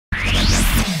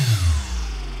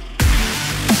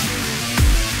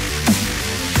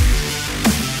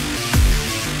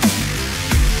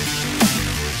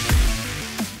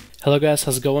Hello guys,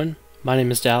 how's it going? My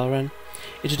name is Dalaran.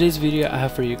 In today's video I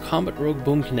have for you Combat Rogue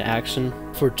Boomkin action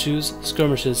for 2's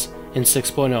skirmishes in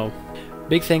 6.0.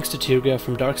 Big thanks to Tirga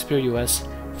from Darkspear US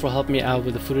for helping me out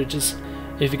with the footages.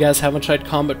 If you guys haven't tried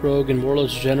Combat Rogue and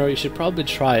Warlords Draenor, you should probably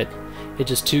try it. It's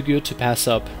just too good to pass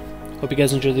up. Hope you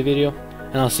guys enjoyed the video,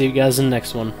 and I'll see you guys in the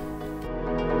next one.